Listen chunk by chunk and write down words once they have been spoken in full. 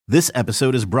This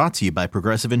episode is brought to you by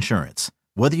Progressive Insurance.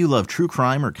 Whether you love true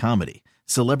crime or comedy,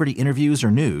 celebrity interviews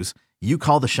or news, you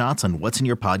call the shots on what's in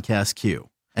your podcast queue.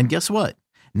 And guess what?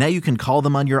 Now you can call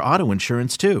them on your auto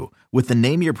insurance too with the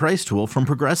Name Your Price tool from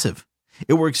Progressive.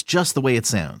 It works just the way it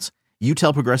sounds. You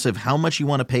tell Progressive how much you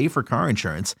want to pay for car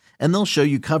insurance, and they'll show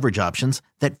you coverage options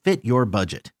that fit your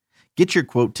budget. Get your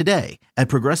quote today at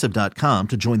Progressive.com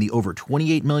to join the over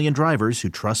 28 million drivers who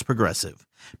trust Progressive.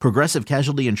 Progressive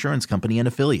Casualty Insurance Company and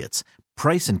Affiliates.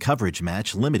 Price and coverage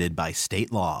match limited by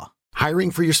state law. Hiring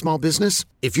for your small business?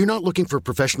 If you're not looking for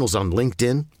professionals on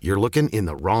LinkedIn, you're looking in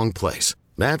the wrong place.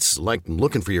 That's like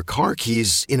looking for your car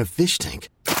keys in a fish tank.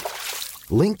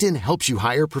 LinkedIn helps you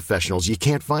hire professionals you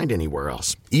can't find anywhere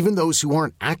else, even those who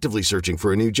aren't actively searching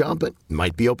for a new job but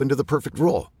might be open to the perfect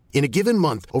role. In a given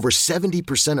month, over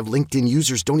 70% of LinkedIn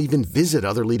users don't even visit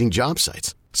other leading job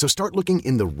sites. So start looking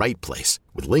in the right place.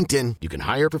 With LinkedIn, you can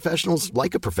hire professionals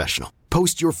like a professional.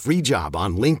 Post your free job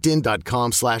on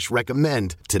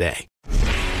linkedin.com/recommend today.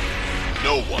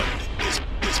 No one is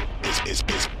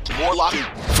more locked in.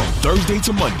 From Thursday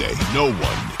to Monday, no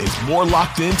one is more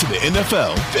locked into the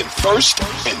NFL than First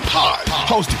and Pod.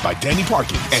 Hosted by Danny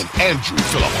Parkins and Andrew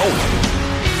Filippone.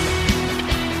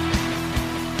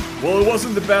 Well, it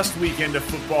wasn't the best weekend of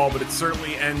football, but it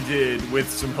certainly ended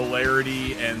with some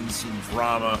hilarity and some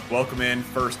drama. Welcome in,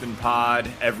 First and Pod.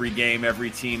 Every game, every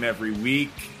team, every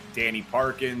week. Danny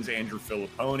Parkins, Andrew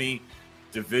Filippone.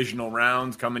 Divisional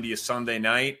rounds coming to you Sunday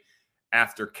night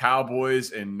after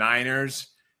Cowboys and Niners.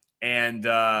 And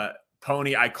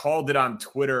Pony, I called it on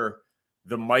Twitter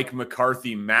the Mike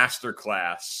McCarthy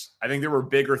masterclass. I think there were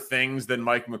bigger things than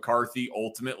Mike McCarthy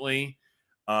ultimately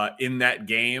in that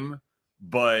game.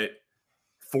 But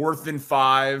 4th and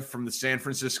 5 from the San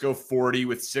Francisco 40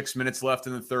 with 6 minutes left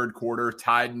in the third quarter,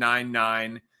 tied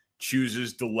 9-9,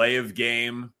 chooses delay of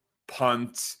game,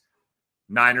 punt.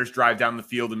 Niners drive down the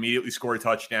field, immediately score a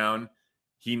touchdown.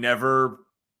 They never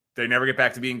get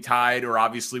back to being tied or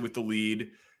obviously with the lead.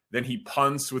 Then he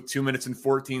punts with 2 minutes and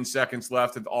 14 seconds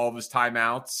left with all of his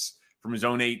timeouts from his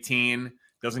own 18.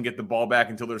 Doesn't get the ball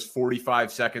back until there's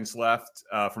 45 seconds left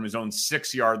from his own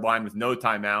 6-yard line with no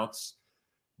timeouts.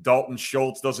 Dalton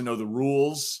Schultz doesn't know the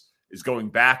rules, is going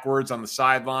backwards on the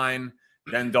sideline.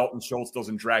 Then Dalton Schultz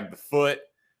doesn't drag the foot.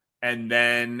 And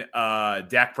then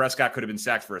Dak Prescott could have been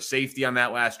sacked for a safety on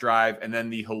that last drive. And then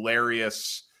the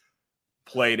hilarious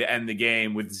play to end the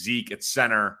game with Zeke at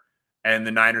center. And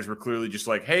the Niners were clearly just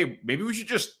like, hey, maybe we should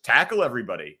just tackle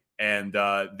everybody. And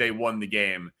they won the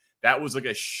game. That was like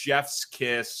a chef's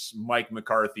kiss, Mike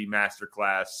McCarthy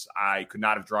masterclass. I could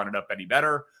not have drawn it up any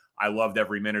better. I loved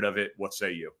every minute of it. What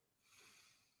say you?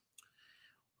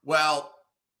 Well,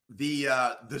 the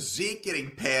Zeke getting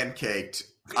pancaked,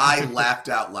 I laughed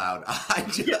out loud.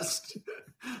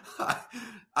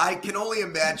 I can only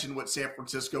imagine what San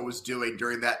Francisco was doing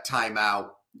during that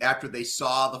timeout after they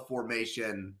saw the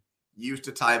formation used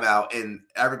a timeout, and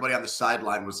everybody on the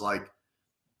sideline was like,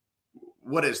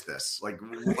 what is this? Like,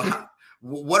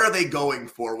 what are they going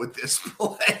for with this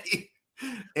play?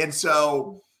 And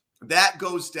so that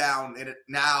goes down, and it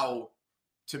now,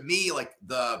 to me, like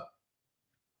the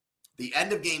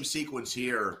end of game sequence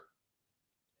here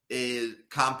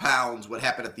compounds what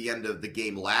happened at the end of the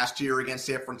game last year against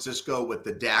San Francisco with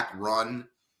the Dak run.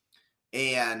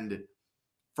 And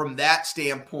from that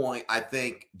standpoint, I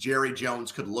think Jerry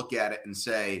Jones could look at it and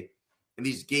say, in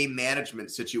these game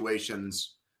management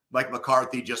situations, Mike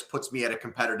McCarthy just puts me at a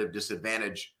competitive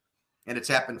disadvantage. And it's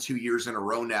happened 2 years in a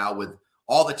row now with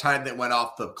all the time that went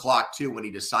off the clock, too, when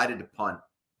he decided to punt.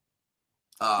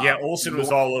 Olsen was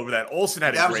all over that. Olsen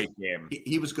had a great game.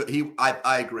 He was good.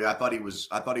 I agree. I thought he was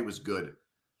good.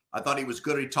 I thought he was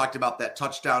good. He talked about that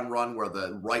touchdown run where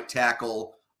the right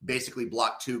tackle basically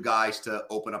blocked two guys to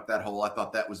open up that hole. I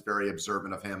thought that was very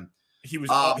observant of him. He was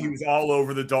all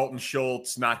over the Dalton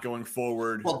Schultz not going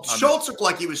forward. Well, Schultz looked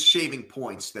like he was shaving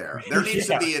points there. There needs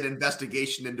to be an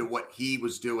investigation into what he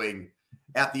was doing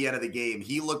at the end of the game.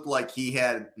 He looked like he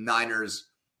had Niners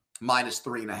minus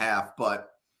 3.5. But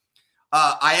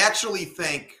I actually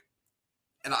think,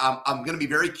 and I'm going to be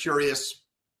very curious,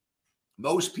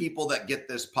 most people that get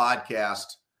this podcast,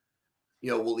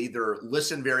 will either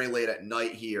listen very late at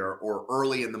night here or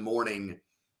early in the morning.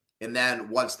 And then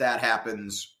once that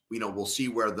happens, we'll see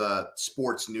where the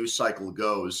sports news cycle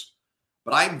goes.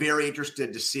 But I'm very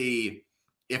interested to see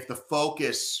if the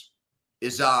focus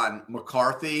is on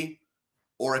McCarthy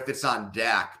or if it's on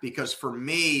Dak, because for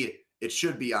me, it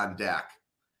should be on Dak.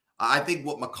 I think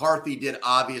what McCarthy did,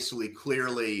 obviously,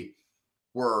 clearly,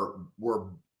 were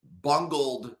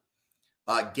bungled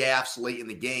gaffes late in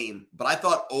the game. But I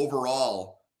thought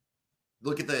overall,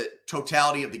 look at the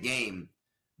totality of the game,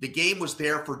 the game was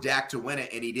there for Dak to win it,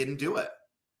 and he didn't do it.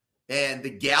 And the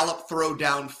Gallup throw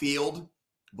downfield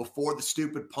before the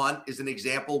stupid punt is an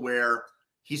example where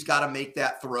he's got to make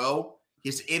that throw.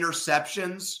 His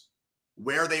interceptions,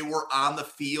 where they were on the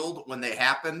field when they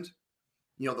happened,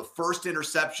 the first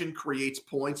interception creates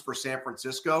points for San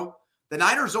Francisco. The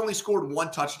Niners only scored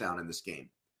 1 touchdown in this game.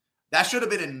 That should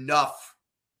have been enough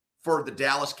for the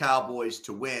Dallas Cowboys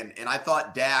to win. And I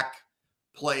thought Dak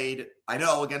played, I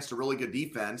know, against a really good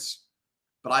defense,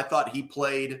 but I thought he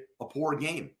played a poor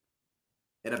game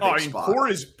in a big spot.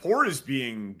 Poor is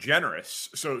being generous.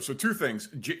 So 2 things.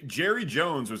 Jerry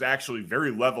Jones was actually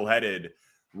very level-headed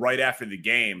right after the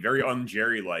game, very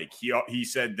un-Jerry-like. He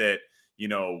said that,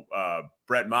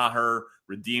 Brett Maher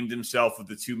redeemed himself with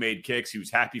the 2 made kicks. He was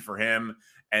happy for him,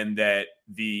 and that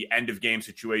the end-of-game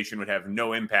situation would have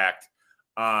no impact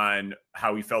on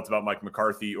how he felt about Mike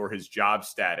McCarthy or his job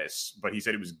status. But he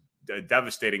said it was a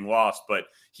devastating loss, but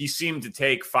he seemed to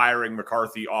take firing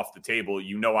McCarthy off the table.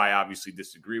 I obviously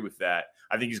disagree with that.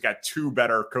 I think he's got 2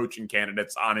 better coaching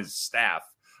candidates on his staff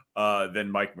than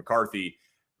Mike McCarthy.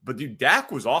 But dude,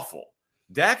 Dak was awful.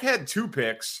 Dak had 2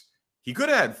 picks. He could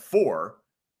have had 4.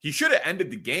 He should have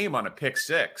ended the game on a pick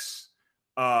 6.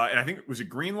 And I think it was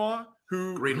Greenlaw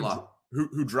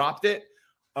who dropped it.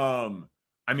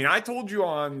 I told you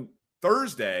on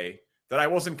Thursday that I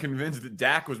wasn't convinced that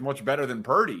Dak was much better than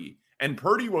Purdy. And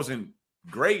Purdy wasn't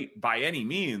great by any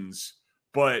means,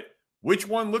 but which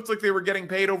one looked like they were getting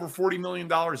paid over $40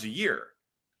 million a year?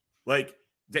 Like,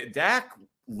 Dak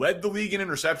led the league in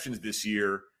interceptions this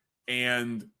year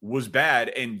and was bad.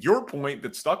 And your point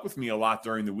that stuck with me a lot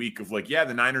during the week of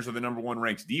the Niners are the number 1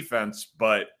 ranked defense,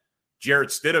 but Jarrett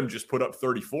Stidham just put up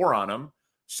 34 on them.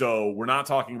 So we're not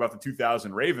talking about the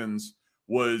 2000 Ravens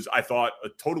was, I thought, a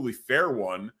totally fair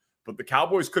one. But the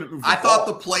Cowboys couldn't move the ball. I thought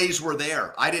the plays were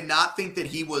there. I did not think that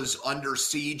he was under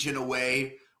siege in a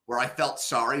way where I felt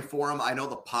sorry for him. I know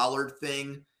the Pollard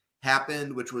thing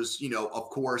happened, which was, of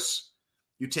course,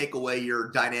 you take away your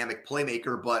dynamic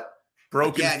playmaker, but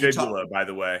broken fibula, by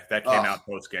the way, that came out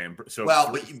post game. So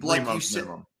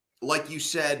like you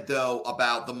said, though,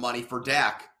 about the money for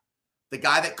Dak, the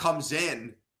guy that comes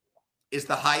in is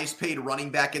the highest paid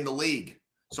running back in the league.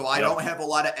 So I don't have a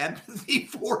lot of empathy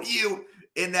for you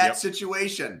in that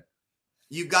situation.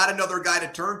 You got another guy to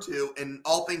turn to, and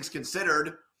all things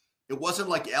considered, it wasn't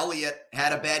like Elliott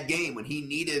had a bad game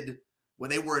when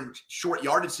they were in short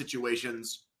yardage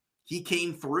situations. He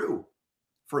came through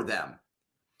for them.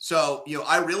 So,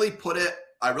 I really put it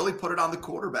on the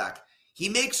quarterback. He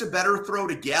makes a better throw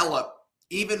to Gallup,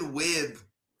 even with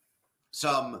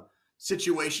some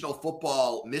situational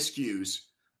football miscues.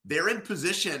 They're in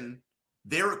position.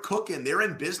 They're cooking. They're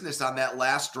in business on that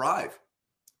last drive.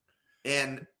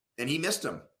 And he missed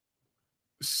him.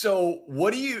 So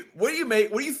what do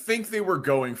you think they were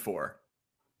going for?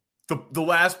 The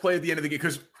last play at the end of the game,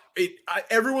 because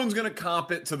everyone's going to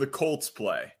comp it to the Colts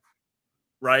play,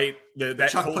 right? That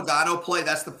Chuck Pagano play.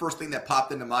 That's the first thing that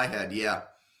popped into my head. Yeah.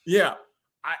 Yeah.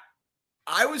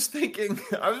 I was thinking,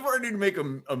 I was ready to make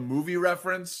a movie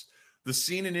reference. The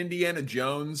scene in Indiana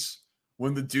Jones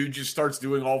when the dude just starts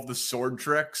doing all of the sword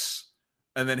tricks,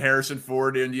 and then Harrison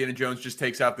Ford, Indiana Jones, just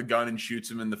takes out the gun and shoots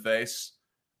him in the face.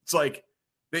 It's like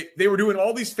they were doing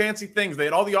all these fancy things. They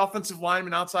had all the offensive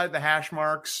linemen outside the hash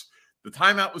marks. The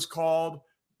timeout was called.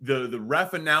 The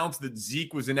ref announced that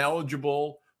Zeke was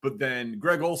ineligible, but then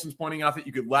Greg Olson's pointing out that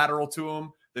you could lateral to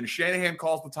him. Then Shanahan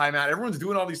calls the timeout. Everyone's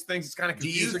doing all these things. It's kind of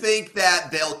confusing. Do you think that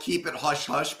they'll keep it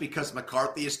hush-hush because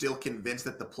McCarthy is still convinced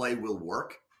that the play will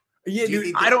work? Yeah,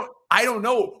 dude, I don't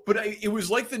know. But it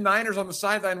was like the Niners on the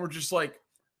sideline were just like,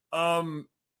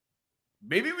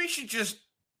 maybe we should just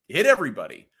hit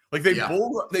everybody. Like they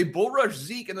bull rushed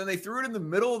Zeke, and then they threw it in the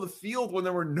middle of the field when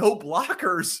there were no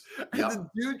blockers, and the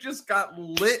dude just got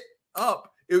lit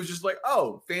up. It was just like,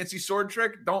 oh, fancy sword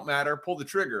trick, don't matter, pull the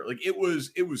trigger. Like it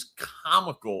was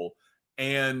comical.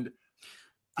 And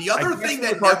the other thing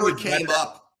that never came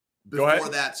up before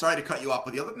that, sorry to cut you off,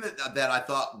 but the other thing that I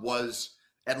thought was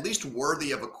at least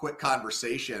worthy of a quick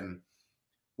conversation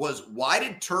was, why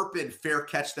did Turpin fair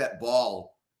catch that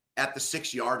ball at the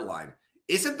 6-yard line?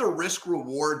 Isn't the risk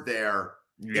reward there?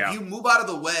 Yeah. If you move out of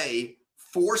the way,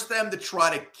 force them to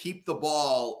try to keep the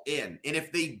ball in. And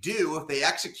if they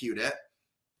execute it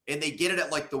and they get it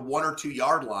at like the 1 or 2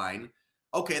 yard line,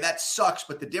 okay, that sucks.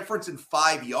 But the difference in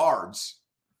 5 yards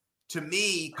to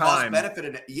me cost benefit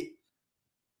in it.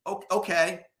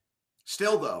 Okay.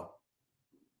 Still though.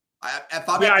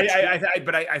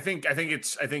 I think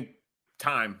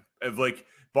time of like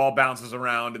ball bounces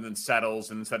around and then settles,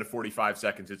 and instead of 45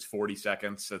 seconds, it's 40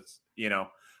 seconds. That's,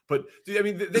 But I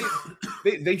mean,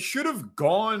 they should have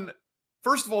gone.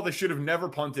 First of all, they should have never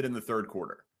punted in the third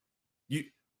quarter.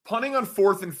 Punting on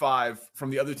 4th and 5 from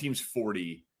the other team's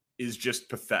 40 is just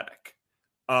pathetic.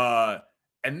 And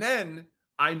then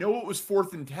I know it was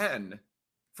 4th and 10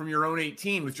 from your own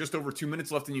 18 with just over 2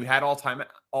 minutes left, and you had all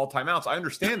timeouts. I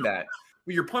understand that,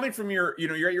 but you're punting from you're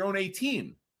at your own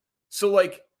 18. So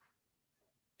like,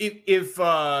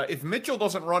 if Mitchell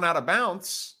doesn't run out of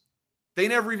bounds, they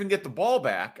never even get the ball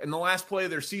back, and the last play of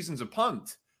their season's a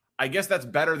punt. I guess that's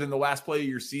better than the last play of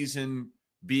your season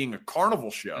being a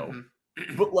carnival show.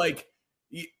 Mm-hmm. But like,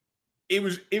 it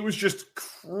was just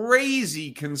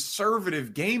crazy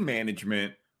conservative game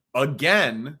management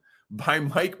again by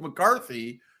Mike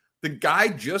McCarthy. The guy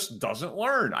just doesn't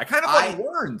learn. I kind of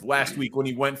learned last week when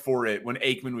he went for it when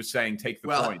Aikman was saying take the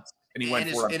points, and he went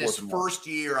for it. In his first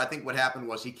year, I think what happened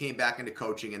was he came back into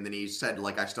coaching, and then he said,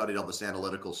 like, I studied all this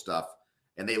analytical stuff,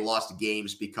 and they lost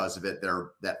games because of it.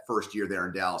 That first year there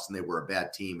in Dallas, and they were a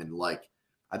bad team, and like,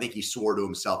 I think he swore to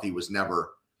himself he was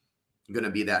never going to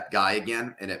be that guy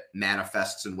again, and it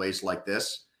manifests in ways like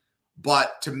this.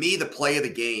 But to me, the play of the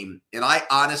game, and I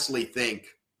honestly think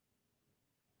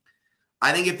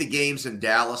if the game's in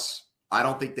Dallas, I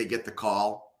don't think they get the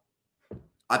call.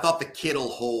 I thought the Kittle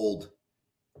hold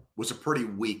was a pretty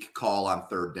weak call on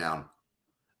 3rd down.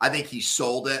 I think he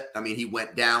sold it. I mean, he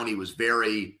went down. He was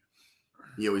very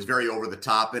over the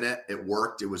top in it. It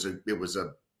worked. There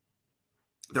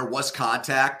was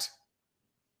contact,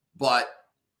 but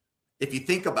if you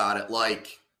think about it,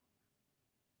 like,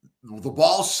 the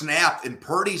ball snapped and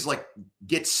Purdy's like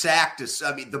gets sacked.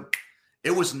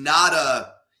 It was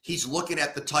not he's looking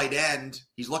at the tight end.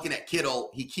 He's looking at Kittle.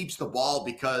 He keeps the ball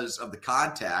because of the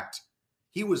contact.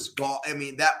 He was gone. I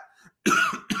mean, that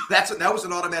was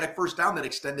an automatic first down that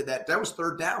extended that. That was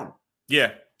 3rd down.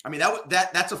 Yeah. I mean,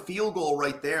 that's a field goal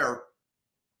right there.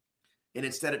 And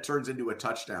instead it turns into a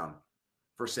touchdown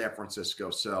for San Francisco.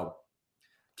 So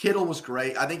Kittle was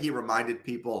great. I think he reminded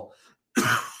people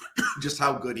just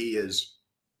how good he is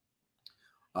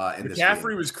in this game.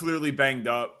 McCaffrey was clearly banged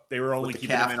up. They were only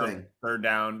keeping him in on 3rd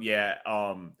down. Yeah.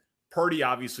 Purdy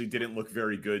obviously didn't look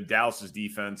very good. Dallas's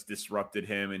defense disrupted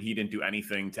him, and he didn't do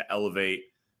anything to elevate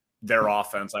their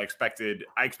offense. I expected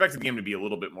the game to be a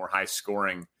little bit more high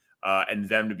scoring and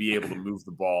them to be able to move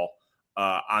the ball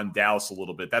on Dallas a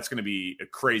little bit. That's going to be a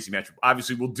crazy matchup.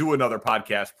 Obviously, we'll do another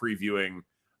podcast previewing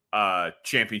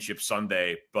Championship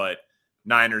Sunday, but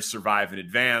Niners survive in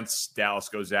advance. Dallas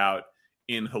goes out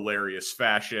in hilarious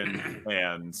fashion,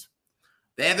 and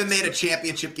they haven't made a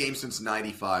championship game since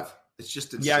 '95. It's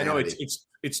just insanity. Yeah, I know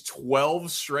it's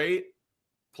 12 straight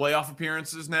playoff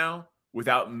appearances now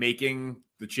without making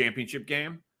the championship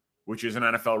game, which is an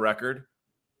NFL record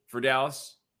for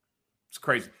Dallas. It's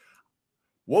crazy.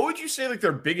 What would you say like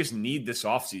their biggest need this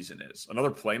offseason is? Another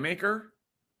playmaker?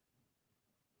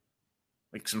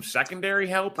 Like some secondary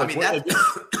help? Like,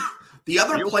 the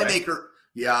other playmaker. Okay?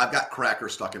 Yeah, I've got cracker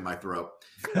stuck in my throat.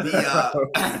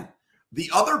 The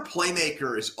other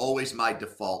playmaker is always my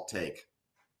default take.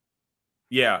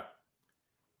 Yeah.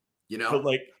 But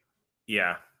like,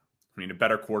 yeah. I mean, a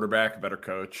better quarterback, a better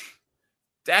coach.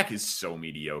 Dak is so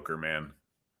mediocre, man.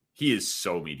 He is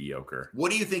so mediocre.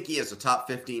 What do you think he is? A top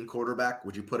 15 quarterback?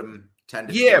 Would you put him 10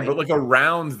 to 20? Yeah, but like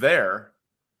around there.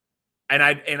 And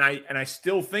I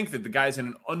still think that the guy's in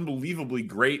an unbelievably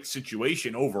great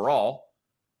situation overall.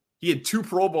 He had 2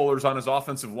 Pro Bowlers on his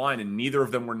offensive line, and neither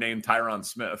of them were named Tyron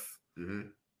Smith. Mm-hmm.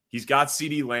 He's got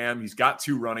CeeDee Lamb. He's got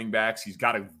 2 running backs. He's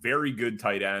got a very good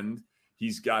tight end.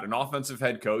 He's got an offensive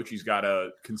head coach. He's got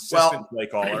a consistent play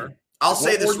caller. I'll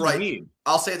say this right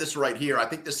here. I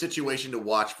think the situation to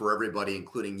watch for everybody,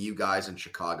 including you guys in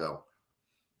Chicago,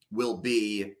 will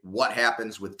be what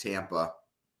happens with Tampa.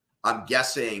 I'm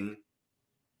guessing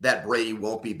that Brady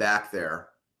won't be back there.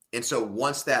 And so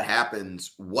once that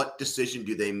happens, what decision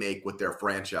do they make with their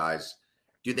franchise?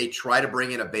 Do they try to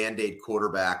bring in a Band-Aid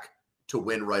quarterback to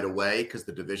win right away because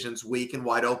the division's weak and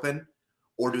wide open?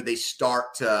 Or do they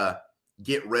start to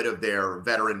get rid of their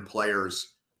veteran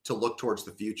players to look towards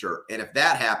the future? And if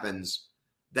that happens,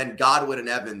 then Godwin and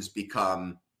Evans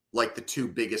become like the 2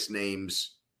 biggest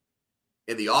names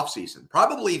in the offseason.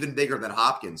 Probably even bigger than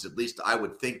Hopkins. At least I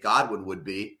would think Godwin would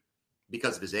be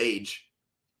because of his age.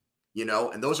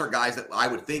 And those are guys that I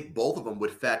would think both of them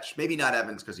would fetch, maybe not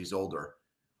Evans because he's older,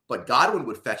 but Godwin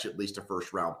would fetch at least a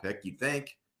first-round pick, you'd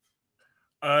think.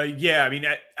 Yeah, I mean,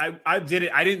 I did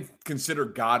it. I didn't consider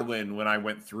Godwin when I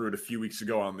went through it a few weeks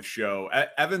ago on the show.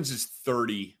 Evans is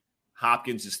 30.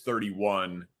 Hopkins is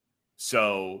 31.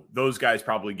 So those guys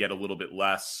probably get a little bit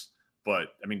less.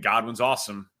 But, I mean, Godwin's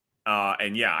awesome.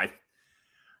 And, yeah,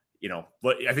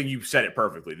 I think you said it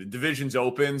perfectly. The division's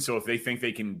open, so if they think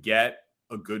they can get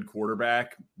a good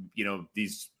quarterback,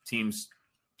 these teams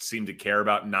seem to care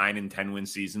about 9 and 10 win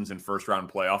seasons and first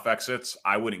round playoff exits.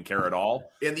 I wouldn't care at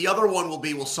all. And the other one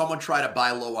will someone try to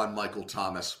buy low on Michael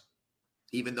Thomas,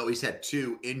 even though he's had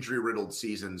 2 injury riddled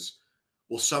seasons?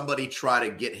 Will somebody try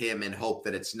to get him and hope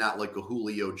that it's not like a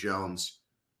Julio Jones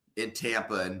in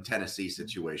Tampa and Tennessee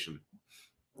situation?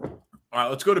 All right,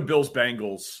 let's go to Bills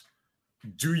Bengals.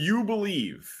 Do you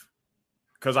believe,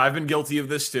 because I've been guilty of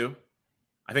this too,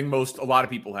 I think a lot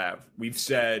of people have, we've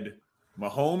said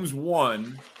Mahomes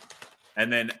 1,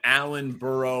 and then Allen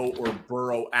Burrow or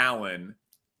Burrow Allen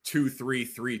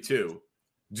 2-3-3-2.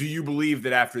 Do you believe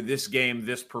that after this game,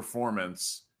 this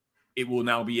performance, it will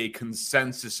now be a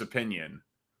consensus opinion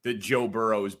that Joe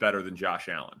Burrow is better than Josh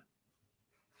Allen?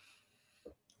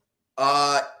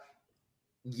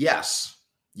 Yes.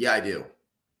 Yeah, I do.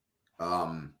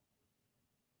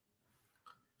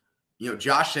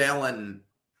 Josh Allen,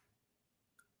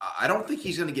 I don't think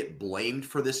he's going to get blamed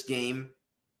for this game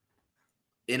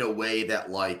in a way that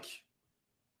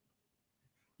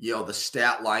the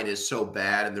stat line is so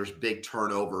bad and there's big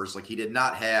turnovers. Like, he did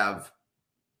not have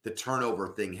the turnover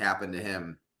thing happen to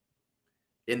him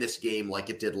in this game like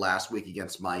it did last week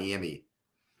against Miami.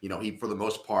 He, for the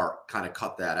most part, kind of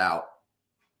cut that out.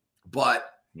 But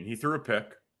he threw a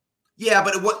pick. Yeah,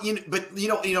 but you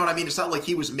know what I mean? It's not like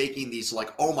he was making these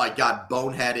oh my God,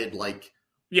 boneheaded,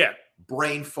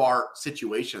 brain fart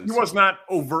situations. He was not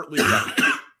overtly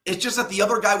It's just that the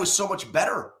other guy was so much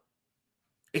better.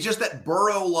 It's just that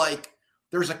Burrow,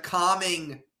 there's a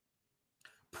calming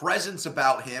presence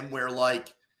about him where,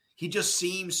 he just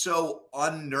seems so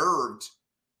unnerved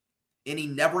and he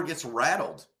never gets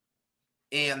rattled.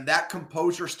 And that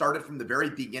composure started from the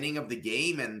very beginning of the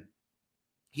game, and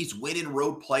he's winning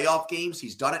road playoff games.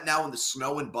 He's done it now in the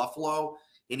snow in Buffalo,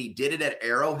 and he did it at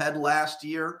Arrowhead last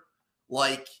year.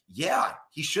 Yeah,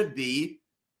 he should be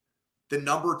the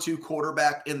number 2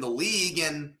 quarterback in the league.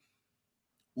 And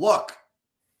look,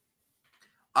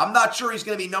 I'm not sure he's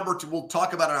going to be number 2. We'll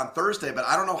talk about it on Thursday, but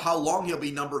I don't know how long he'll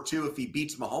be number 2 if he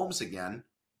beats Mahomes again,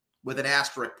 with an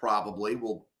asterisk probably.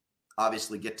 We'll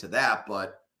obviously get to that,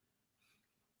 but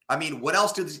I mean, what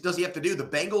else does he have to do? The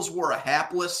Bengals were a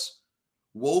hapless,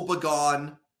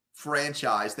 woebegone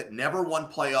franchise that never won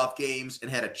playoff games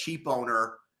and had a cheap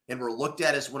owner and were looked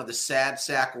at as one of the sad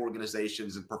sack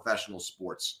organizations in professional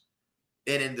sports.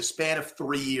 And in the span of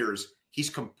 3 years, he's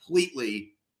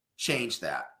completely changed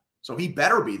that. So he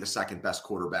better be the second best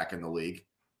quarterback in the league.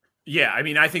 Yeah, I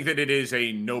mean, I think that it is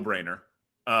a no-brainer.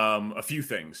 A few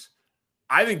things.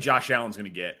 I think Josh Allen's going to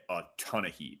get a ton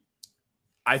of heat.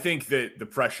 I think that the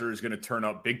pressure is going to turn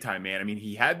up big time, man. I mean,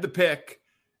 he had the pick,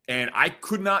 and I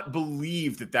could not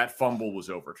believe that fumble was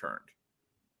overturned.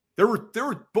 There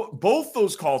were both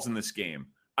those calls in this game.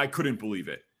 I couldn't believe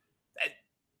it.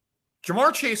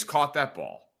 Jamar Chase caught that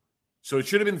ball, so it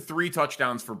should have been 3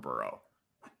 touchdowns for Burrow.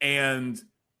 And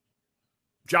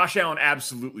Josh Allen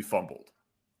absolutely fumbled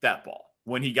that ball.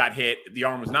 When he got hit, the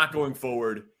arm was not going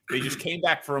forward. They just came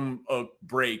back from a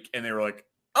break, and they were like,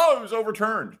 oh, it was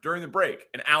overturned during the break.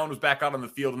 And Allen was back out on the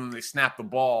field, and then they snapped the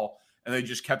ball, and they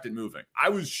just kept it moving. I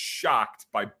was shocked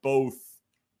by both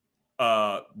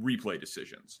replay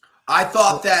decisions. I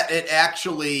thought that it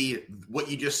actually, what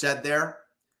you just said there,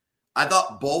 I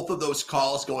thought both of those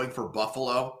calls going for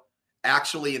Buffalo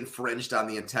actually infringed on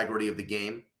the integrity of the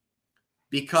game,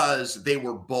 because they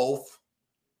were both,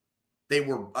 it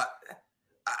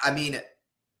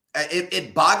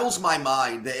boggles my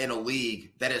mind that in a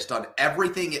league that has done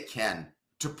everything it can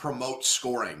to promote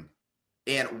scoring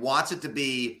and wants it to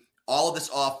be all of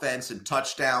this offense and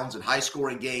touchdowns and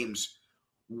high-scoring games,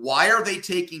 why are they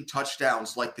taking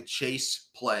touchdowns like the Chase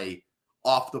play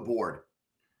off the board?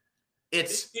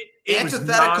 It's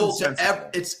antithetical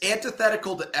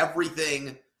to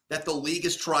everything that the league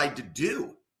has tried to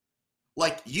do.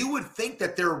 You would think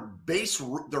that their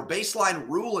baseline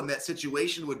rule in that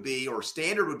situation would be, or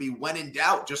standard would be, when in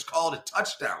doubt, just call it a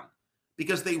touchdown,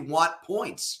 because they want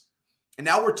points. And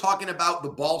now we're talking about the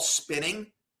ball spinning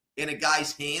in a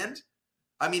guy's hand.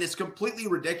 I mean, it's completely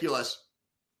ridiculous.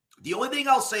 The only thing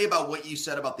I'll say about what you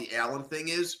said about the Allen thing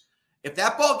is, if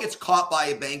that ball gets caught by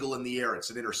a Bengal in the air,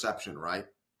 it's an interception, right?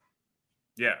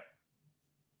 Yeah.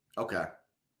 Okay.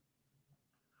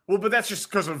 Well, but that's just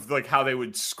because of how they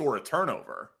would score a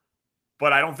turnover.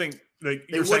 But I don't think they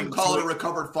wouldn't call it a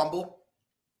recovered fumble.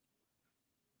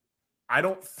 I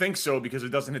don't think so, because it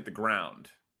doesn't hit the ground.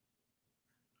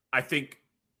 I think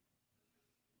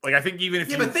even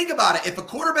if but think about it. If a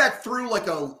quarterback throws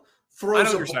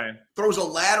a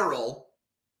lateral,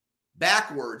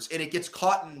 backwards and it gets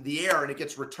caught in the air and it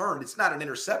gets returned, it's not an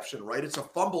interception, right? It's a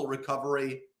fumble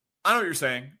recovery. I know what you're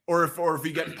saying. Or if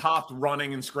you get popped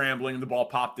running and scrambling and the ball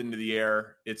popped into the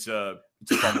air, it's a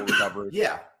fumble recovery.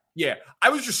 Yeah. Yeah. I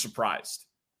was just surprised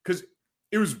because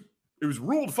it was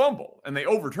ruled fumble and they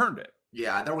overturned it.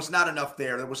 Yeah, there was not enough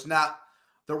there. There was not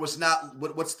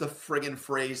what's the friggin'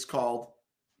 phrase called?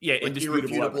 Yeah, like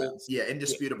indisputable evidence. Yeah,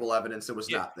 indisputable evidence. It was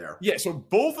not there. Yeah, so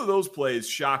both of those plays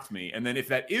shocked me. And then if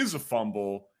that is a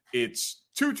fumble, it's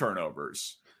 2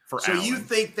 turnovers for Allen. So you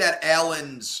think that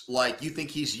Allen's you think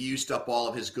he's used up all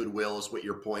of his goodwill is what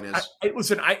your point is?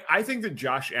 Listen, I think that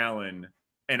Josh Allen,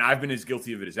 and I've been as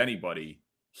guilty of it as anybody,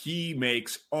 he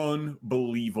makes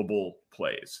unbelievable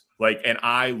plays. And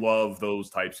I love those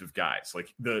types of guys.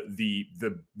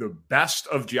 The best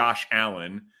of Josh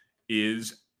Allen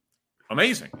is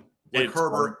amazing. Like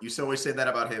Herbert, you always say that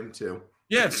about him too.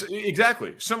 Yes,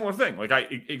 exactly. Similar thing.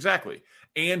 Exactly.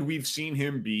 And we've seen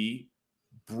him be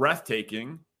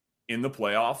breathtaking in the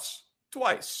playoffs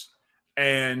twice.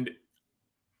 And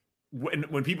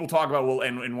when people talk about, well,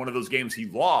 and in one of those games he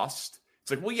lost,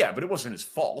 it's like, well, yeah, but it wasn't his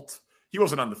fault. He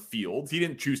wasn't on the field. He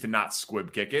didn't choose to not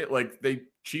squib kick it.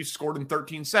 Chiefs scored in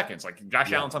 13 seconds.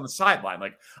 Josh Allen's on the sideline.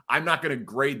 I'm not going to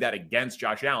grade that against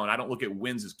Josh Allen. I don't look at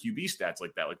wins as QB stats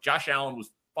like that. Josh Allen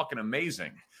was fucking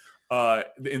amazing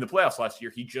in the playoffs last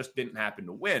year. He just didn't happen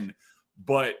to win,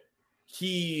 but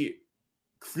he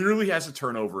clearly has a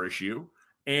turnover issue.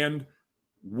 And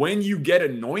when you get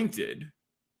anointed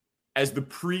as the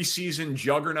preseason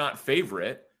juggernaut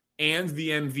favorite and the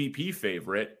MVP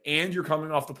favorite, and you're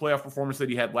coming off the playoff performance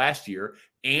that he had last year,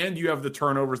 and you have the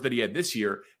turnovers that he had this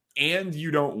year, and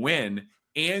you don't win,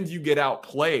 and you get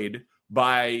outplayed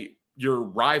by your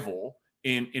rival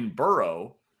in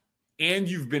Burrow, and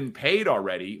you've been paid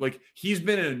already. He's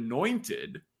been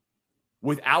anointed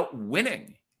without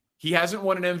winning. He hasn't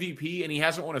won an MVP, and he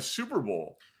hasn't won a Super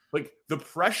Bowl. The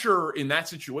pressure in that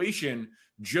situation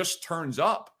just turns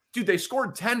up. Dude, they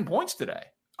scored 10 points today.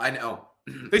 I know.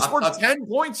 They scored 10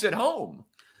 points at home.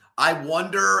 I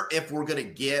wonder if we're going to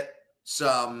get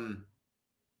some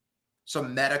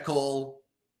medical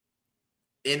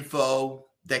info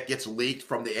that gets leaked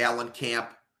from the Allen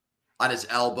camp on his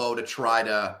elbow to try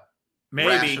to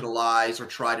rationalize or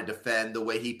try to defend the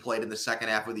way he played in the second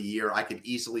half of the year. I could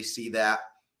easily see that.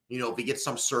 If he gets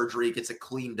some surgery, gets it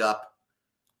cleaned up,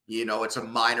 it's a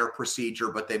minor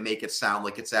procedure, but they make it sound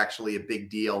like it's actually a big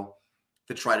deal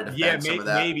to try to defend some of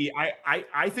that. Maybe.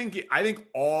 I think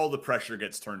all the pressure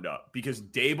gets turned up because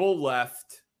Dable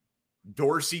left.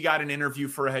 Dorsey got an interview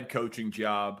for a head coaching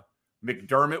job.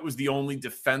 McDermott was the only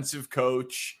defensive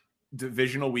coach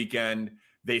divisional weekend.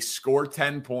 They scored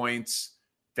 10 points.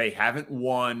 They haven't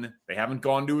won. They haven't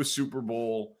gone to a Super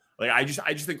Bowl. I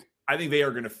think they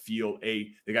are going to feel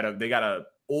they got a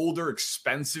older,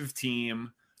 expensive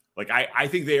team. I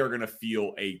think they are going to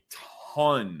feel a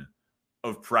ton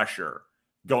of pressure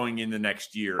going into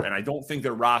next year. And I don't think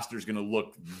their roster is going to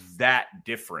look that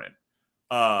different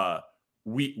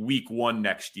week 1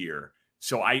 next year.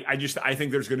 So I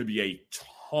think there's going to be a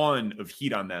ton of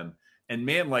heat on them. And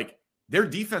man, their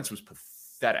defense was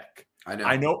pathetic.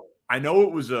 I know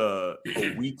it was a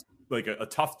week, a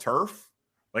tough turf.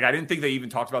 I didn't think they even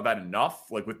talked about that enough.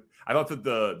 I thought that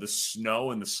the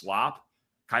snow and the slop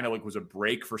kind of was a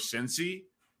break for Cincy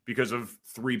because of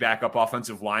 3 backup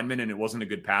offensive linemen, and it wasn't a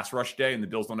good pass rush day, and the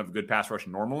Bills don't have a good pass rush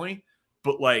normally.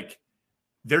 But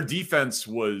their defense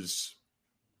was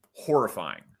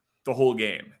horrifying the whole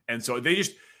game. And so they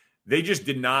just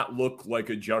did not look like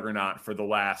a juggernaut for the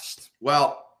last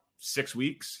 6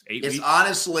 weeks, 8 weeks. It's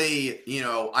honestly,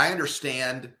 I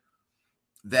understand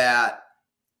that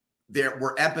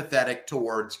we're empathetic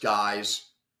towards guys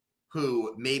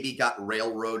who maybe got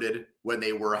railroaded when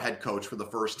they were a head coach for the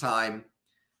first time.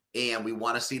 And we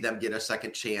want to see them get a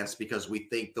second chance because we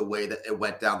think the way that it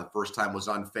went down the first time was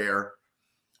unfair.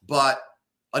 But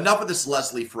enough of this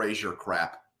Leslie Frazier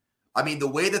crap. I mean, the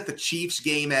way that the Chiefs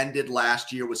game ended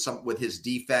last year with his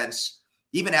defense,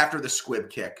 even after the squib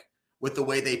kick, with the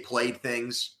way they played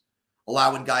things,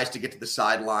 allowing guys to get to the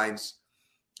sidelines,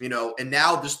 and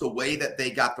now just the way that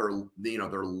they got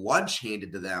their lunch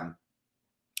handed to them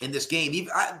in this game.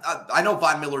 I know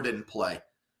Von Miller didn't play,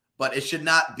 but it should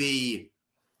not be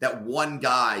that one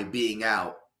guy being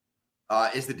out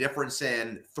is the difference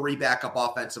in 3 backup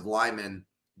offensive linemen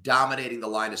dominating the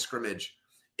line of scrimmage.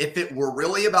 If it were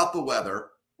really about the weather,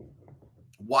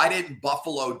 why didn't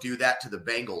Buffalo do that to the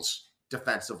Bengals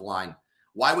defensive line?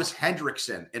 Why was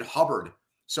Hendrickson and Hubbard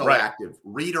so active?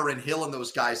 Reeder and Hill and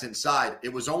those guys inside.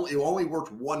 It only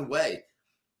worked one way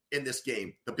in this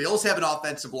game. The Bills have an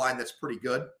offensive line that's pretty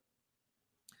good.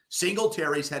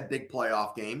 Singletary's had big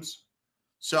playoff games.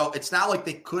 So it's not like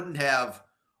they couldn't have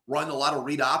run a lot of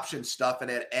read option stuff and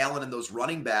had Allen and those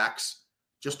running backs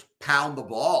just pound the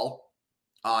ball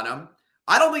on them.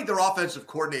 I don't think their offensive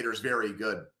coordinator is very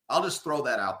good. I'll just throw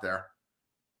that out there.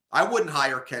 I wouldn't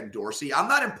hire Ken Dorsey. I'm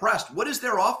not impressed. What is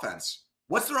their offense?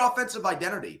 What's their offensive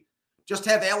identity? Just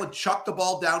have Allen chuck the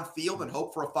ball downfield and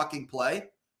hope for a fucking play?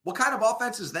 What kind of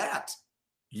offense is that?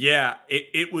 Yeah,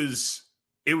 it was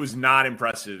not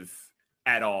impressive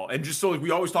at all. And just so like,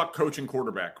 we always talk coach and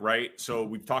quarterback, right? So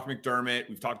we've talked McDermott,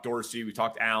 we've talked Dorsey, we've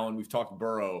talked Allen, we've talked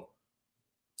Burrow.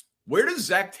 Where does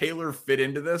Zach Taylor fit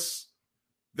into this?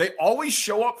 They always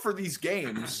show up for these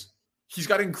games. He's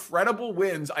got incredible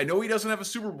wins. I know he doesn't have a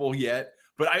Super Bowl yet,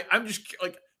 but I'm just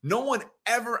like, no one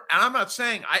ever, and I'm not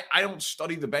saying I don't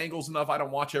study the Bengals enough. I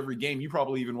don't watch every game. You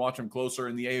probably even watch them closer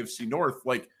in the AFC North.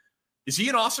 Like, is he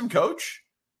an awesome coach?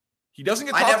 He doesn't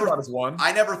get talked about as one.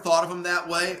 I never thought of him that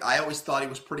way. I always thought he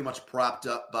was pretty much propped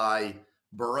up by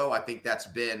Burrow. I think that's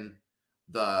been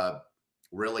the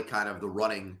really kind of the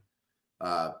running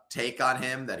take on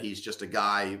him, that he's just a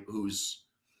guy who's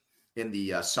in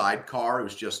the sidecar,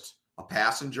 who's just a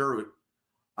passenger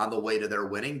on the way to their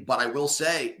winning. But I will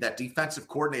say that defensive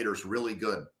coordinator is really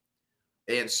good.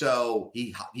 And so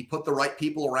he put the right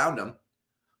people around him.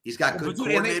 He's got good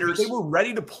coordinators. They were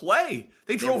ready to play.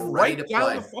 They drove right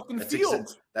down the fucking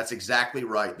field. That's exactly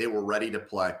right. They were ready to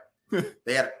play.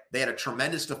 They had a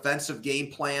tremendous defensive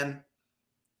game plan.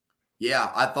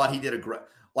 Yeah, I thought he did a great.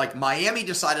 Like, Miami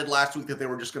decided last week that they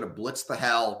were just going to blitz the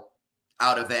hell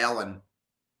out of Allen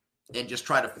and just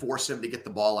try to force him to get the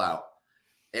ball out.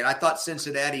 And I thought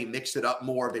Cincinnati mixed it up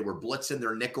more. They were blitzing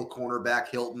their nickel cornerback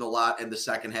Hilton a lot in the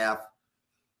second half.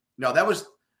 No,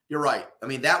 you're right. I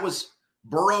mean, that was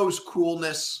Burrow's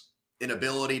coolness and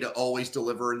ability to always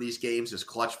deliver in these games. His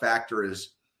clutch factor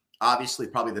is obviously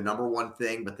probably the number one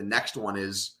thing, but the next one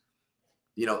is,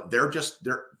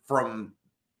 they're from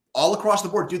all across the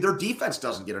board. Dude, their defense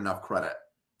doesn't get enough credit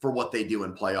for what they do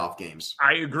in playoff games.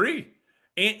 I agree.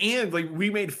 And like, we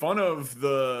made fun of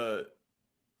the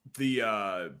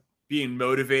being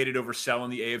motivated over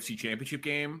selling the AFC Championship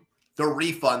game. The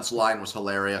refunds line was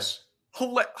hilarious.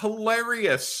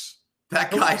 Hilarious.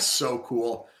 That guy's so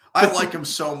cool. I like him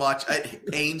so much. It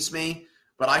pains me,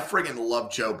 but I friggin'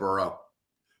 love Joe Burrow.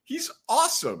 He's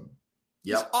awesome.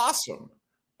 Yep. He's awesome.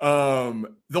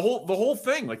 The whole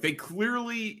thing, like, they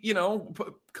clearly,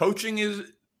 coaching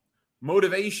is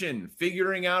motivation,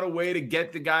 figuring out a way to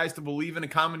get the guys to believe in a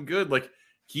common good. Like,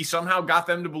 he somehow got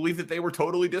them to believe that they were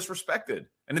totally disrespected.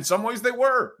 And in some ways they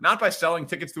were, not by selling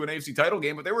tickets to an AFC title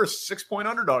game, but they were a 6-point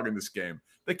underdog in this game.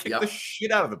 They kicked the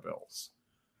shit out of the Bills.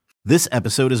 This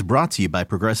episode is brought to you by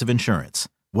Progressive Insurance.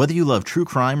 Whether you love true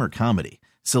crime or comedy,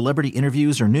 celebrity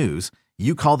interviews or news,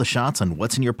 you call the shots on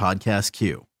what's in your podcast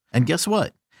queue. And guess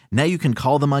what? Now you can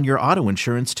call them on your auto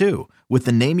insurance too, with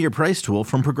the Name Your Price tool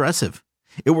from Progressive.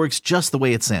 It works just the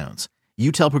way it sounds.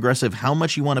 You tell Progressive how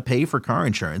much you want to pay for car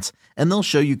insurance, and they'll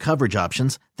show you coverage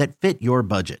options that fit your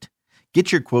budget.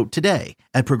 Get your quote today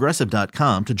at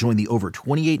Progressive.com to join the over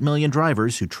 28 million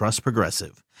drivers who trust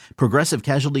Progressive. Progressive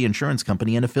Casualty Insurance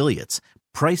Company and Affiliates.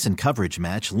 Price and coverage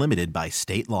match limited by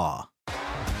state law.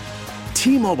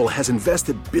 T-Mobile has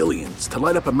invested billions to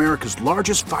light up America's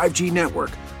largest 5G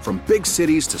network, from big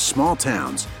cities to small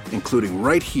towns, including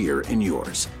right here in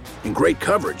yours. And great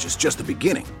coverage is just the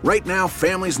beginning. Right now,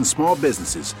 families and small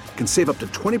businesses can save up to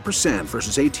 20%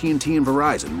 versus AT&T and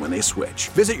Verizon when they switch.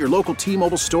 Visit your local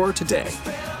T-Mobile store today.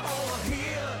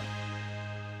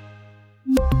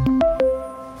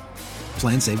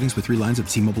 Plan savings with 3 lines of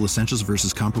T-Mobile Essentials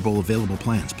versus comparable available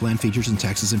plans. Plan features and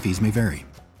taxes and fees may vary.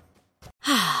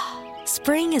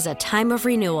 Spring is a time of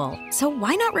renewal, so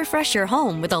why not refresh your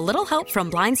home with a little help from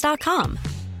Blinds.com?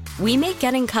 We make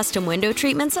getting custom window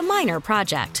treatments a minor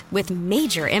project with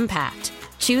major impact.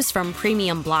 Choose from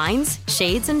premium blinds,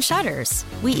 shades, and shutters.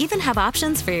 We even have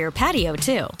options for your patio,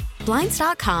 too.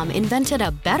 Blinds.com invented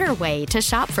a better way to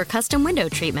shop for custom window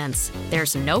treatments.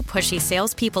 There's no pushy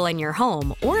salespeople in your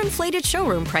home or inflated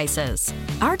showroom prices.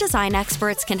 Our design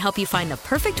experts can help you find the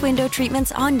perfect window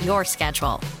treatments on your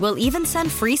schedule. We'll even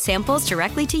send free samples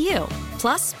directly to you.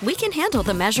 Plus, we can handle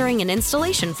the measuring and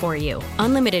installation for you.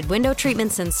 Unlimited window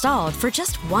treatments installed for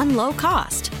just one low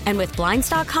cost. And with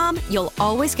Blinds.com, you'll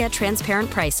always get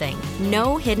transparent pricing.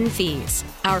 No hidden fees.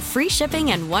 Our free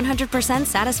shipping and 100%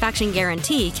 satisfaction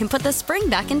guarantee can put the spring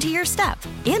back into your step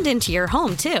and into your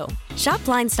home, too. Shop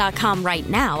Blinds.com right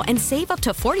now and save up to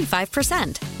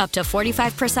 45%. Up to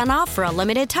 45% off for a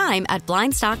limited time at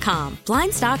Blinds.com.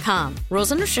 Blinds.com.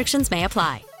 Rules and restrictions may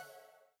apply.